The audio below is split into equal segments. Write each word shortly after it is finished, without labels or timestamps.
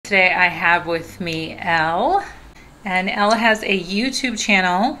today I have with me Elle. And Elle has a YouTube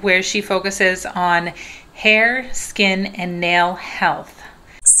channel where she focuses on hair, skin, and nail health.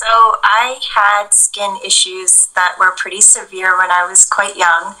 So I had skin issues that were pretty severe when I was quite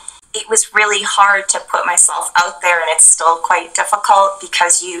young. It was really hard to put myself out there, and it's still quite difficult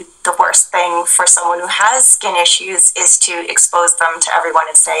because the worst thing for someone who has skin issues is to expose them to everyone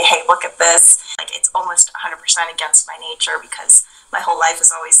and say, hey, look at this. Like, it's almost 100% against my nature because my whole life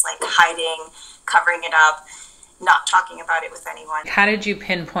is always like hiding, covering it up, not talking about it with anyone. How did you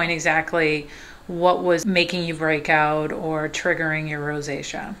pinpoint exactly what was making you break out or triggering your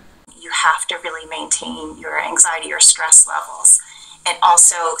rosacea? You have to really maintain your anxiety or stress levels. And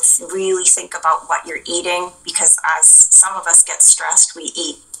also really think about what you're eating, because as some of us get stressed, we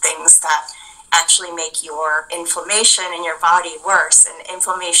eat things that actually make your inflammation in your body worse. And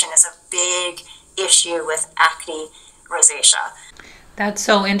inflammation is a big issue with acne, rosacea. That's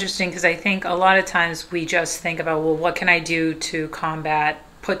so interesting, because I think a lot of times we just think about, well, what can I do to combat,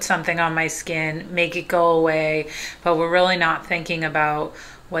 put something on my skin, make it go away, but we're really not thinking about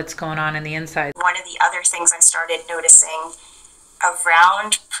what's going on in the inside. One of the other things I started noticing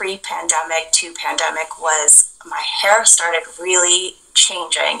around pre-pandemic to pandemic was my hair started really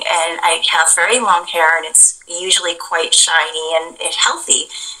changing, and I have very long hair and it's usually quite shiny and healthy,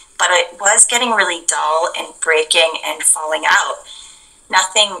 but it was getting really dull and breaking and falling out.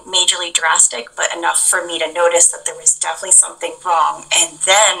 Nothing majorly drastic, but enough for me to notice that there was definitely something wrong. And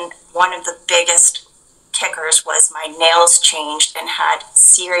then one of the biggest kickers was my nails changed and had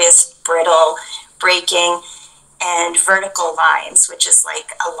serious brittle, breaking, and vertical lines, which is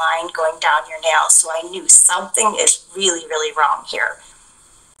like a line going down your nail. So I knew something is really, really wrong here.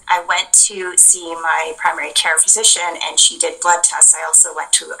 I went to see my primary care physician and she did blood tests. I also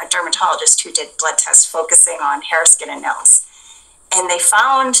went to a dermatologist who did blood tests focusing on hair, skin, and nails. And they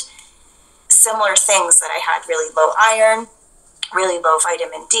found similar things, that I had really low iron, really low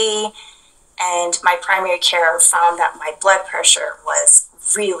vitamin D, and my primary care found that my blood pressure was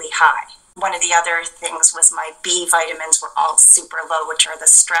really high. One of the other things was my B vitamins were all super low, which are the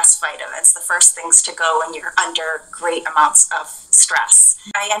stress vitamins, the first things to go when you're under great amounts of stress.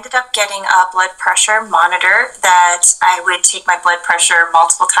 I ended up getting a blood pressure monitor that I would take my blood pressure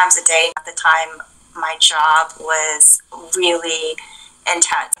multiple times a day. At the time, my job was really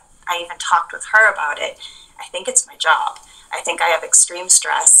intense. I even talked with her about it. I think it's my job. I think I have extreme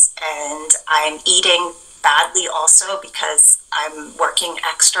stress, and I'm eating badly also because I'm working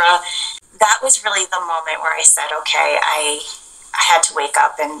extra. That was really the moment where I said, okay, I had to wake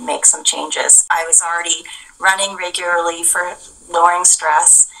up and make some changes. I was already running regularly for lowering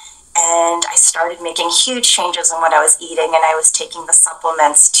stress, and I started making huge changes in what I was eating, and I was taking the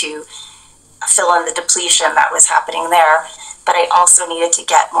supplements to fill in the depletion that was happening there. But I also needed to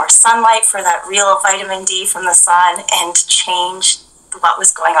get more sunlight for that real vitamin D from the sun and change what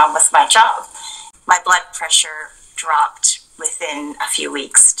was going on with my job. My blood pressure dropped within a few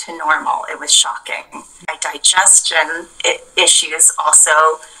weeks to normal. It was shocking. My digestion issues also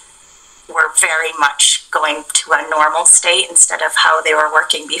were very much going to a normal state instead of how they were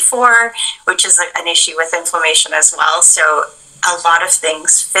working before, which is an issue with inflammation as well. So a lot of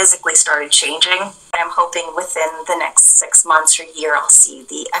things physically started changing. I'm hoping within the next 6 months or year, I'll see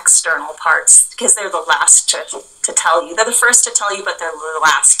the external parts, because they're the last to tell you. They're the first to tell you, but they're the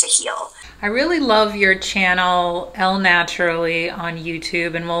last to heal. I really love your channel, Elle Naturally, on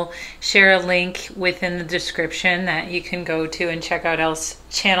YouTube, and we'll share a link within the description that you can go to and check out Elle's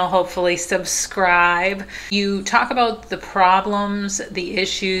channel, hopefully subscribe. You talk about the problems, the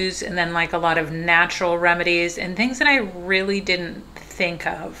issues, and then like a lot of natural remedies and things that I really didn't think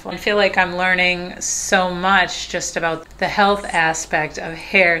of. I feel like I'm learning so much just about the health aspect of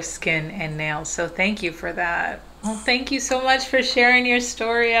hair, skin, and nails. So thank you for that. Well, thank you so much for sharing your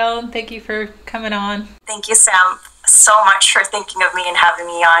story, Elle, and thank you for coming on. Thank you, Sam, so much for thinking of me and having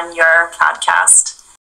me on your podcast.